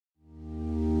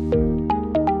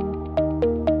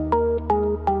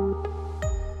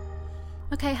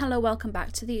hello, welcome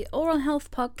back to the Oral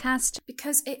Health Podcast.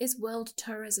 Because it is World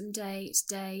Tourism Day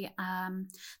today,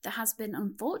 there has been,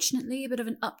 unfortunately, a bit of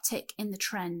an uptick in the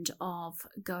trend of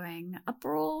going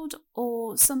abroad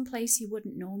or someplace you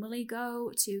wouldn't normally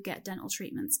go to get dental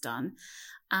treatments done.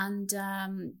 And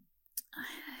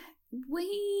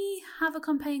we have a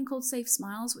campaign called Safe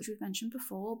Smiles, which we've mentioned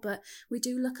before, but we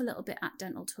do look a little bit at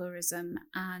dental tourism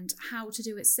and how to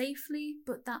do it safely,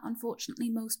 but that unfortunately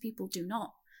most people do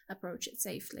not approach it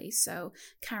safely. So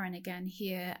Karen again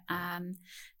here,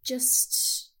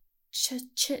 just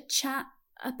chit chat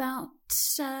about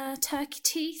turkey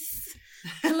teeth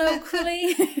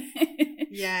colloquially.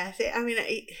 Yes,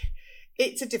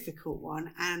 it's a difficult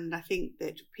one, and I think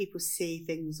that people see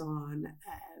things on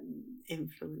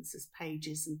influencers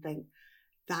pages and think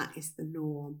that is the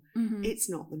norm. Mm-hmm. It's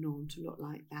not the norm to look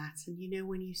like that. And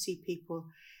when you see people,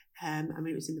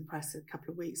 it was in the press a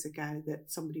couple of weeks ago that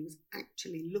somebody was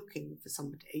actually looking for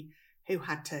somebody who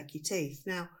had turkey teeth.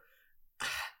 Now,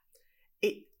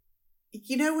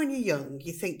 when you're young,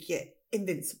 you think you're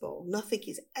invincible. Nothing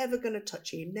is ever going to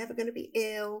touch you. You're never going to be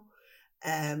ill.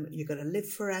 You're going to live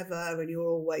forever, and you're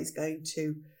always going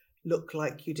to look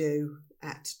like you do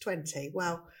at 20.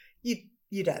 Well,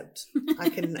 you don't.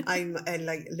 I'm a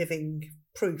living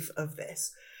proof of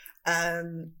this.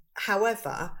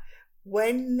 However,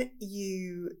 when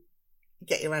you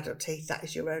get your adult teeth, that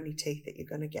is your only teeth that you're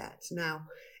going to get. Now,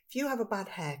 if you have a bad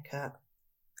haircut,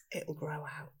 it'll grow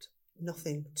out.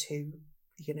 Nothing too,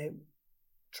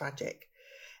 tragic.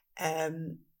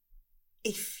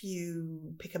 If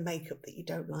you pick a makeup that you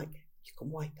don't like, you can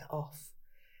wipe it off.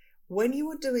 When you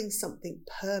are doing something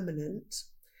permanent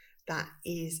that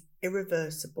is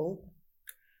irreversible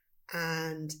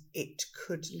and it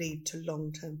could lead to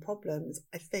long-term problems,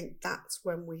 I think that's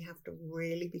when we have to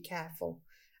really be careful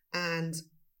and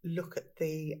look at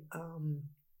the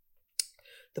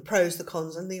pros, the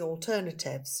cons, and the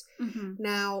alternatives. Mm-hmm.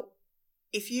 Now,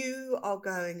 if you are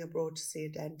going abroad to see a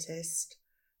dentist,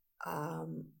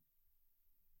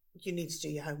 you need to do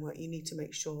your homework. You need to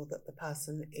make sure that the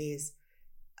person is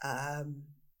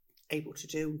able to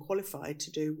do and qualified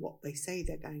to do what they say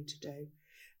they're going to do.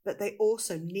 But they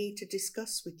also need to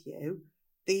discuss with you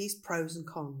these pros and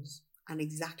cons and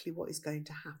exactly what is going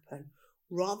to happen.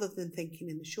 Rather than thinking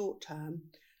in the short term,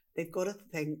 they've got to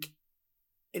think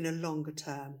in a longer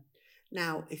term.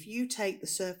 Now, if you take the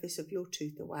surface of your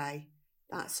tooth away,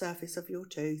 that surface of your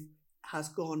tooth has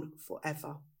gone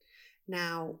forever.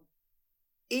 Now,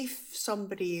 if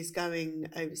somebody is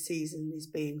going overseas and is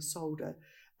being sold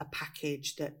a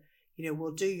package that,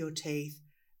 will do your teeth,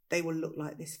 they will look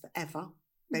like this forever.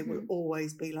 They will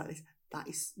always be like this. That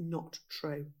is not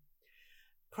true.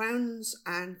 Crowns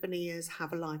and veneers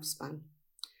have a lifespan.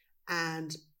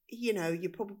 And,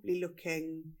 you're probably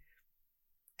looking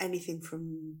anything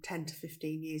from 10 to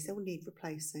 15 years. They will need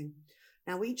replacing.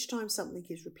 Now, each time something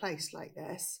is replaced like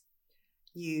this,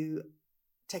 you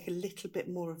take a little bit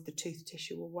more of the tooth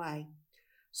tissue away.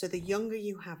 So the younger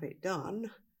you have it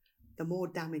done, the more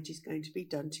damage is going to be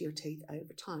done to your teeth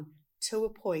over time, to a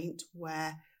point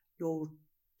where your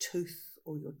tooth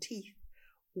or your teeth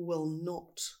will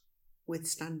not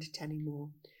withstand it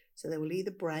anymore. So they will either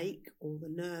break or the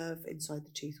nerve inside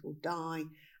the tooth will die,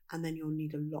 and then you'll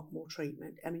need a lot more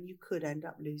treatment. You could end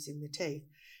up losing the teeth.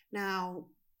 Now,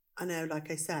 I know,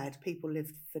 like I said, people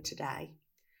live for today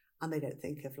and they don't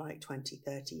think of 20,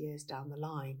 30 years down the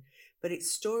line, but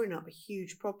it's storing up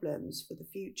huge problems for the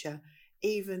future.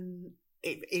 Even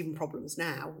problems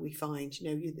now, we find,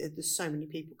 there's so many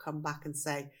people come back and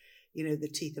say, the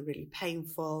teeth are really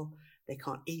painful, they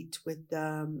can't eat with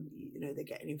them, they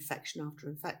get an infection after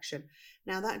infection.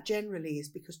 Now, that generally is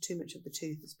because too much of the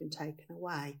tooth has been taken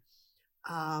away.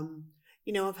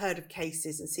 I've heard of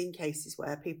cases and seen cases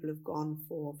where people have gone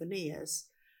for veneers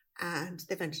and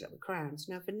they've ended up with crowns.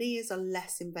 Now, veneers are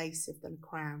less invasive than a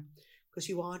crown because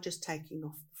you are just taking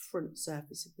off the front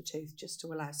surface of the tooth just to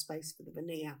allow space for the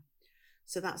veneer.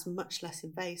 So that's much less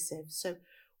invasive. So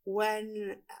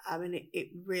it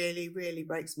really, really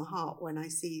breaks my heart when I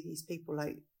see these people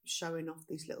showing off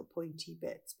these little pointy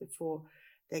bits before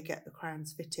they get the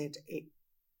crowns fitted.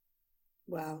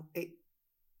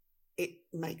 It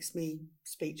makes me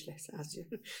speechless, as you,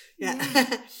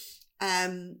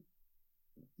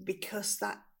 because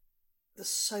there's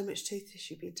so much tooth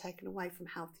tissue being taken away from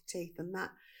healthy teeth, and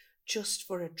that just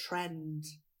for a trend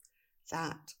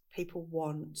that people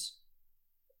want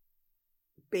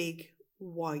big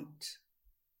white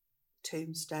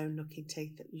tombstone looking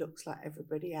teeth that looks like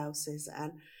everybody else's,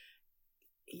 and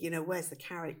where's the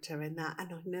character in that?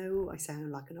 And I know I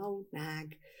sound like an old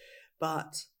nag,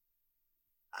 but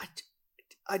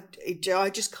I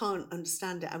just can't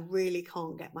understand it. I really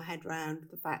can't get my head around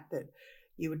the fact that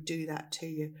you would do that to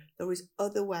you. There is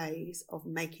other ways of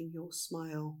making your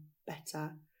smile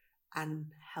better and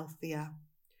healthier.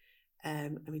 I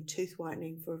mean, tooth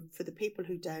whitening, for the people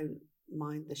who don't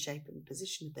mind the shape and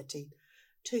position of their teeth,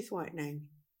 tooth whitening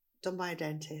done by a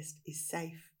dentist is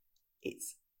safe,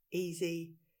 it's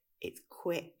easy, it's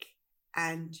quick,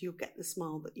 and you'll get the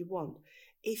smile that you want.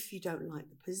 If you don't like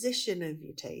the position of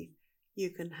your teeth, you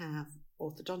can have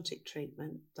orthodontic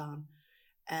treatment done.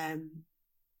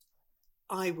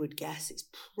 I would guess it's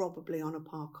probably on a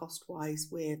par cost-wise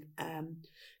with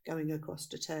going across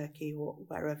to Turkey or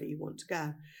wherever you want to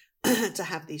go to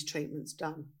have these treatments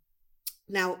done.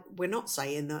 Now, we're not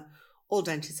saying that all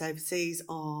dentists overseas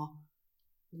are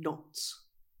not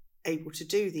able to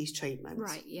do these treatments.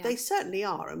 Right, yeah. They certainly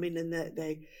are. I mean, and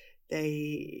they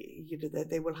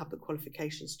will have the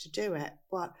qualifications to do it,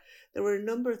 but there are a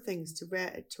number of things to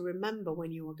remember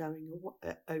when you are going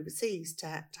overseas to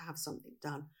have something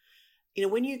done. You know,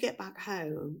 when you get back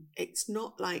home, it's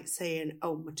not like saying,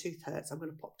 oh, my tooth hurts, I'm going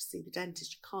to pop to see the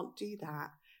dentist. You can't do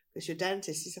that because your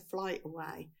dentist is a flight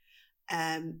away.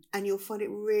 And you'll find it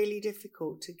really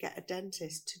difficult to get a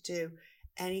dentist to do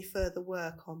any further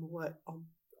work on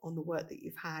the work that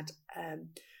you've had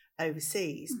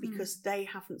overseas, because they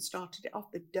haven't started it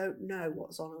off. They don't know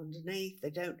what's on underneath.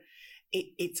 They don't.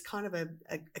 It's kind of a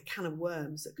can of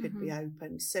worms that could be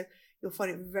opened. So you'll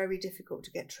find it very difficult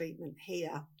to get treatment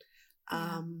here.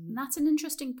 And that's an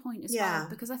interesting point as well,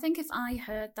 because I think if I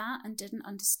heard that and didn't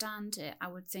understand it, I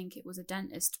would think it was a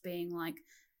dentist being like,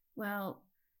 well,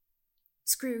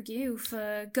 screw you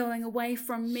for going away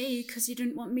from me because you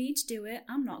didn't want me to do it.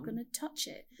 I'm not going to touch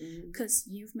it because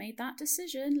you've made that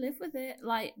decision. Live with it.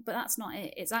 But that's not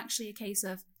it. It's actually a case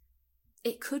of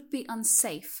it could be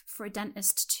unsafe for a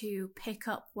dentist to pick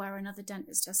up where another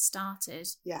dentist has started.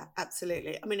 Yeah,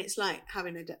 absolutely. I mean, it's like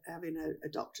having a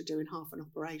doctor doing half an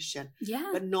operation,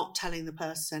 but not telling the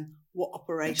person what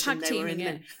operation they were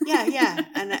in. Yeah,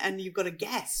 and you've got to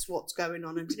guess what's going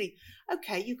on underneath.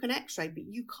 Okay, you can X-ray, but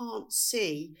you can't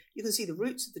see. You can see the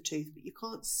roots of the tooth, but you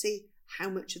can't see how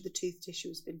much of the tooth tissue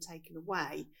has been taken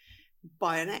away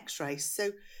by an X-ray. So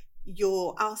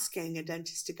you're asking a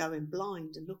dentist to go in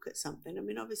blind and look at something. I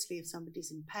mean, obviously, if somebody's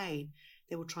in pain,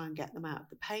 they will try and get them out of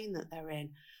the pain that they're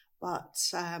in. But,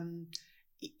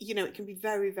 you know, it can be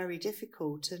very, very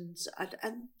difficult. And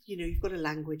you know, you've got a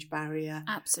language barrier.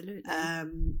 Absolutely.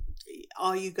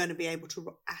 Are you going to be able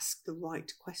to ask the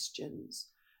right questions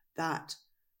that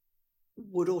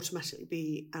would automatically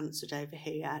be answered over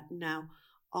here? Now,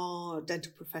 our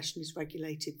dental profession is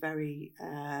regulated very,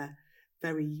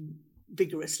 very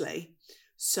vigorously,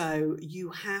 so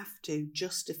you have to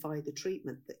justify the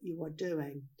treatment that you are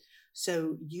doing.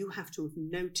 So you have to have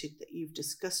noted that you've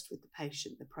discussed with the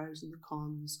patient the pros and the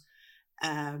cons,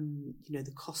 you know,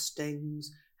 the costings,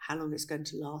 how long it's going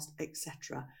to last,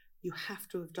 etc. You have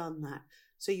to have done that,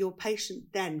 so your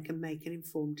patient then can make an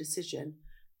informed decision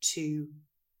to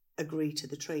agree to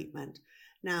the treatment.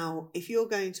 Now, if you're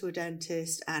going to a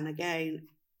dentist, and again,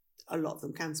 a lot of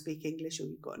them can speak English or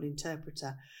you've got an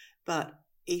interpreter, but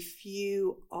if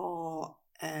you are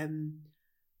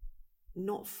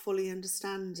not fully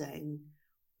understanding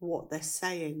what they're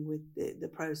saying with the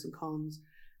pros and cons,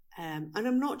 and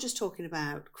I'm not just talking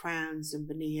about crowns and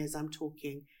veneers, I'm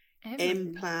talking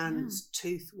implants,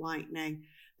 tooth whitening.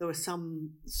 There are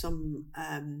some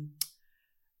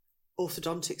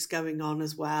orthodontics going on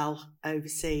as well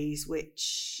overseas,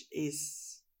 which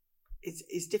is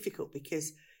difficult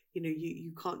because, you know,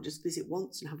 you can't just visit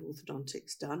once and have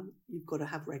orthodontics done. You've got to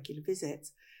have regular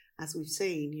visits. As we've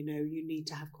seen, you know, you need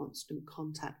to have constant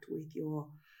contact with your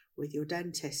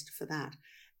dentist for that.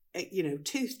 You know,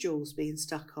 tooth jewels being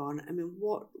stuck on. I mean,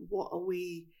 what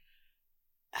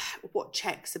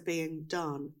checks are being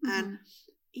done? And,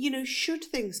 you know, should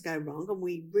things go wrong, and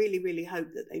we really, really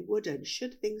hope that they wouldn't,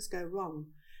 should things go wrong,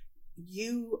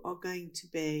 you are going to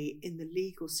be in the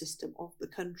legal system of the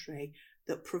country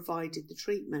that provided the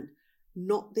treatment,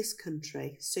 not this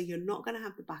country. So you're not going to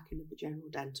have the backing of the General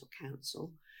Dental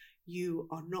Council. You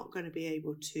are not going to be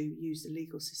able to use the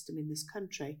legal system in this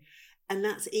country. And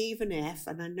that's even if,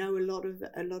 and I know a lot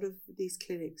of these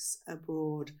clinics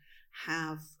abroad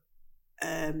have,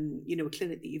 you know, a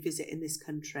clinic that you visit in this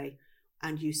country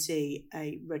and you see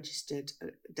a registered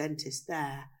dentist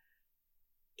there.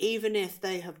 Even if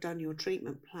they have done your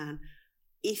treatment plan,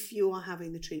 if you are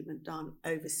having the treatment done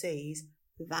overseas,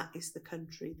 that is the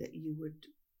country that you would,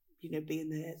 you know, be in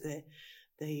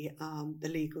the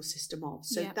legal system of.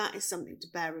 So that is something to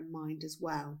bear in mind as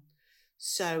well.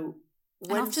 So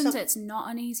And often it's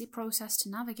not an easy process to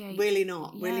navigate. Really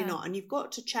not. And you've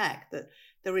got to check that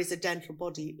there is a dental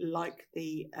body like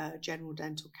the General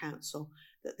Dental Council,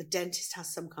 that the dentist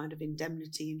has some kind of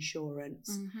indemnity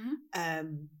insurance.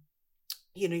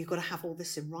 You've got to have all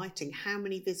this in writing. How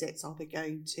many visits are they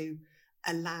going to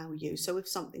allow you? So if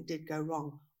something did go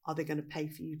wrong, are they going to pay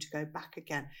for you to go back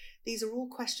again? These are all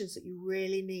questions that you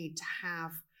really need to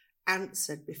have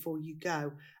answered before you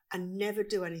go, and never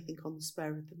do anything on the spur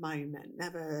of the moment.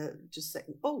 Never just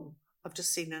saying, oh, I've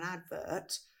just seen an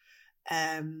advert.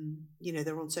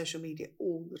 They're on social media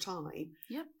all the time.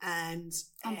 Yep. And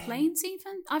on planes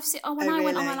even. I've seen I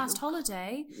went on my last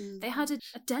holiday, they had a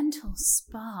dental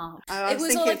spa. It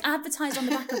was all like advertised on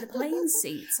the back of the plane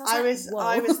seats. I was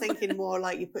thinking more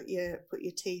like you put your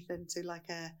teeth into like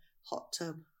a hot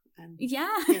tub, and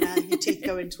your teeth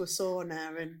go into a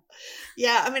sauna. And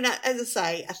as I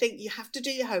say, I think you have to do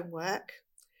your homework.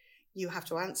 You have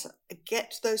to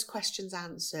get those questions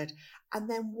answered, and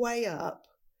then weigh up.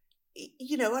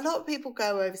 A lot of people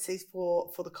go overseas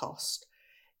for the cost.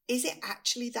 Is it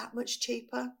actually that much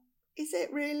cheaper? Is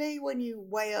it really, when you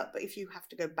weigh up if you have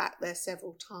to go back there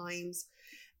several times?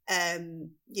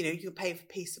 You're paying for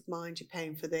peace of mind, you're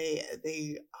paying for the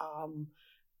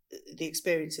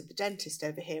experience of the dentist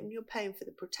over here, and you're paying for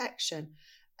the protection.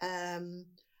 And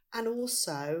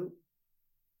also,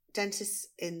 dentists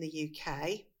in the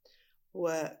UK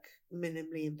work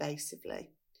minimally invasively.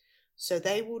 So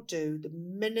they will do the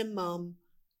minimum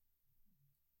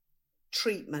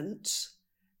treatment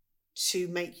to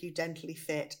make you dentally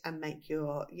fit and make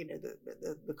your,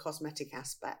 the cosmetic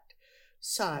aspect.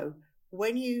 So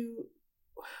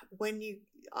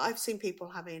I've seen people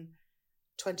having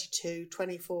 22,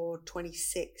 24,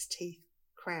 26 teeth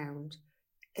crowned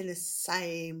in the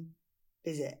same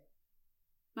visit.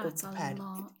 That's a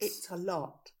lot. It's a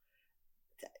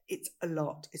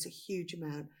lot. It's a huge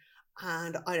amount.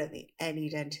 And I don't think any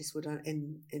dentist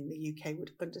in the UK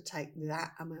would undertake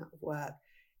that amount of work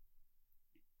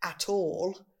at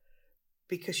all,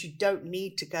 because you don't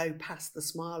need to go past the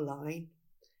smile line,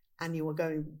 and you are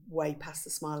going way past the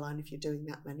smile line if you're doing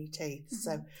that many teeth.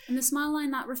 So, and the smile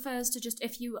line, that refers to just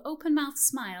if you open mouth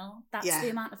smile, that's the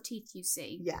amount of teeth you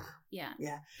see. Yeah.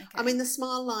 Okay. I mean, the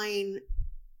smile line,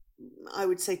 I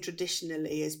would say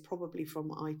traditionally, is probably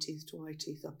from eye tooth to eye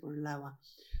tooth, upper and lower.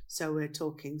 So we're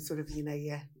talking sort of,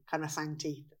 your kind of fang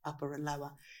teeth, upper and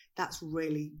lower. That's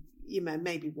really,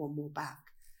 maybe one more back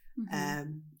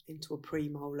into a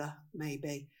premolar,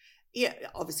 maybe. Yeah,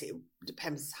 obviously it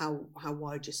depends how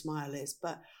wide your smile is,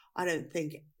 but I don't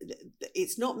think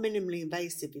it's not minimally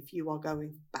invasive if you are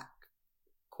going back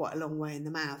quite a long way in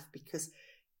the mouth, because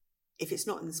if it's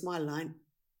not in the smile line,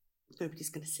 nobody's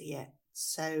going to see it.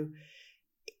 So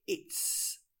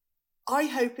I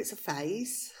hope it's a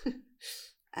phase.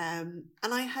 And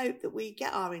I hope that we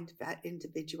get our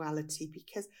individuality,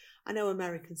 because I know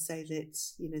Americans say that,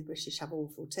 the British have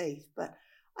awful teeth, but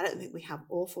I don't think we have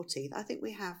awful teeth. I think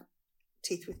we have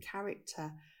teeth with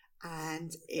character,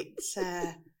 and it's,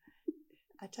 I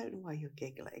don't know why you're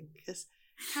giggling, because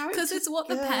it's what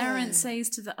the parent says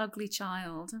to the ugly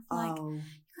child. Of like, you've got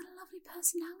a lovely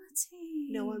personality.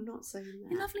 No, I'm not saying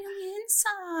that. You're lovely on the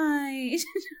inside.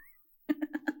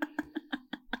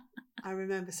 I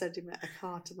remember sending a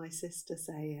card to my sister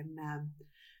saying,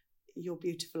 you're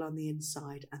beautiful on the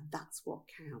inside, and that's what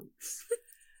counts.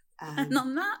 And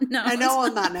on that note. I know,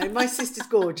 on that note. My sister's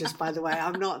gorgeous, by the way.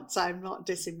 I'm not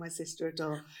dissing my sister at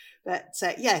all. But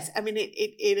yes, I mean,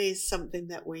 it is something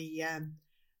that we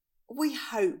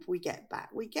hope we get back.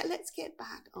 Let's get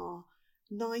back our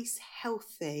nice,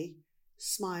 healthy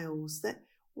smiles that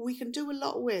we can do a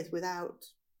lot with without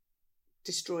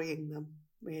destroying them,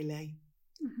 really.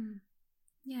 Mm-hmm.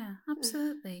 Yeah,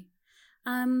 absolutely.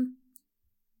 I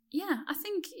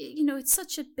think, it's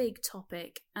such a big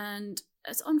topic, and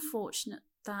it's unfortunate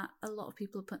that a lot of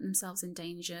people are putting themselves in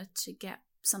danger to get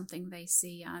something they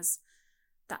see as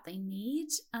that they need.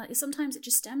 Sometimes it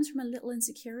just stems from a little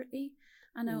insecurity.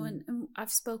 I know, and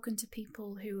I've spoken to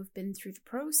people who have been through the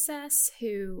process,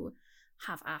 who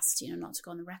have asked, not to go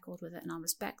on the record with it, and I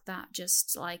respect that,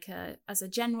 just like as a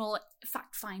general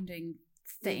fact-finding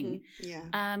thing.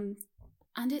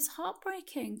 And it's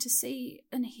heartbreaking to see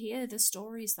and hear the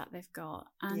stories that they've got.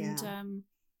 And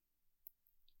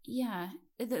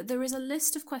there is a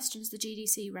list of questions the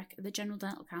GDC, the General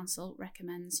Dental Council,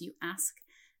 recommends you ask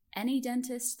any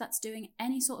dentist that's doing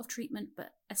any sort of treatment,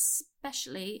 but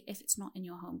especially if it's not in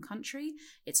your home country,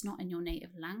 it's not in your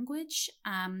native language.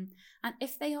 And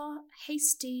if they are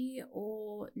hasty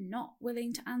or not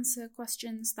willing to answer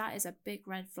questions, that is a big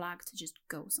red flag to just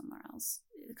go somewhere else.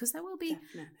 because there will be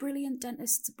Definitely. brilliant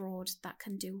dentists abroad that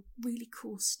can do really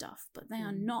cool stuff, but they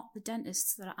are not the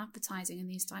dentists that are advertising in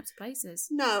these types of places.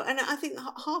 No, and I think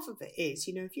half of it is,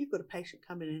 if you've got a patient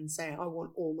come in and say, I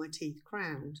want all my teeth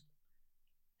crowned,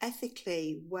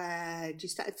 ethically, where do you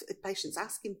start? If the patient's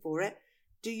asking for it,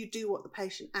 do you do what the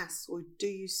patient asks, or do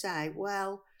you say,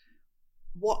 well,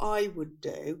 what I would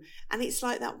do? And it's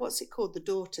like that, what's it called? The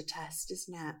daughter test,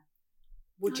 isn't it?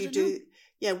 Would you do,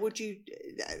 would you,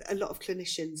 a lot of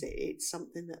clinicians, it's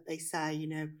something that they say,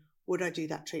 would I do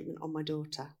that treatment on my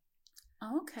daughter?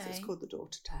 Okay. So it's called the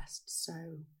daughter test. So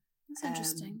that's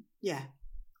interesting. Yeah.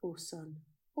 Or son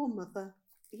or mother,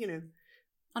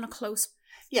 On a close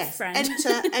friend.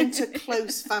 Enter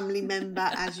close family member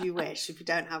as you wish if you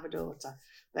don't have a daughter.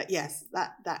 But yes,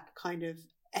 that kind of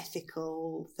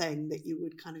ethical thing that you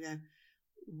would kind of go,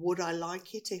 would I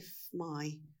like it if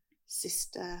my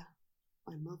sister,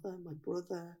 my mother, my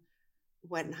brother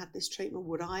went and had this treatment?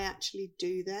 Would I actually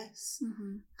do this?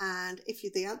 Mm-hmm. And if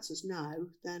the answer's no,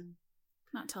 then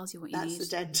that tells you what you need. That's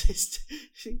the dentist,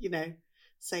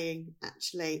 saying,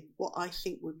 actually, what I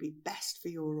think would be best for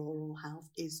your oral health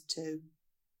is to.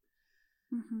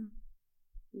 Mm-hmm.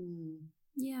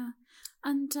 Yeah.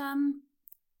 And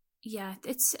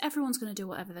it's everyone's going to do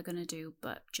whatever they're going to do,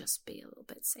 but just be a little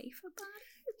bit safe about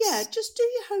it. Yeah, just do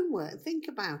your homework and think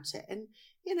about it. And,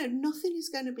 nothing is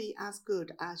going to be as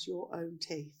good as your own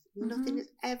teeth. Mm-hmm. Nothing is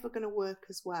ever going to work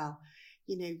as well.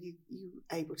 You're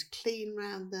able to clean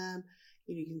around them.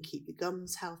 You can keep your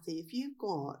gums healthy. If you've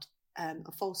got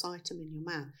a false item in your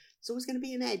mouth, there's always going to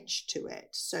be an edge to it.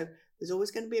 So there's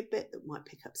always going to be a bit that might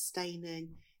pick up staining.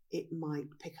 It might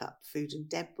pick up food and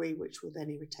debris, which will then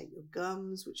irritate your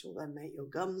gums, which will then make your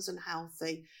gums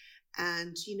unhealthy.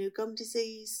 And, gum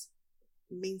disease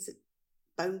means that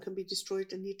bone can be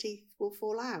destroyed and your teeth will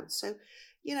fall out. So,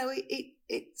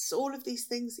 it's all of these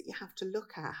things that you have to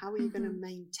look at. How are you going to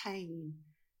maintain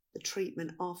the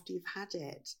treatment after you've had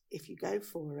it, if you go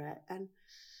for it? And,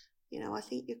 I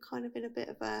think you're kind of in a bit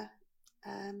of a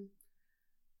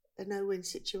no-win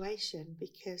situation,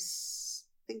 because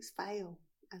things fail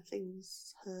and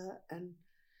things hurt, and,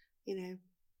 you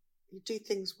do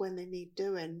things when they need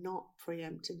doing, not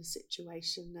preempting a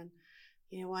situation. And,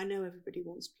 I know everybody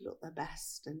wants to look their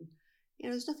best, and,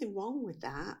 there's nothing wrong with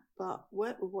that, but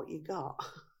work with what you got.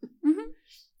 Mm-hmm.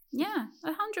 Yeah,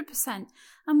 100%.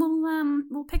 And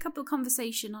we'll pick up a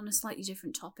conversation on a slightly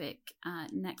different topic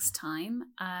next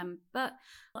time. But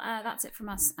that's it from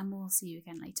us, and we'll see you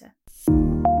again later.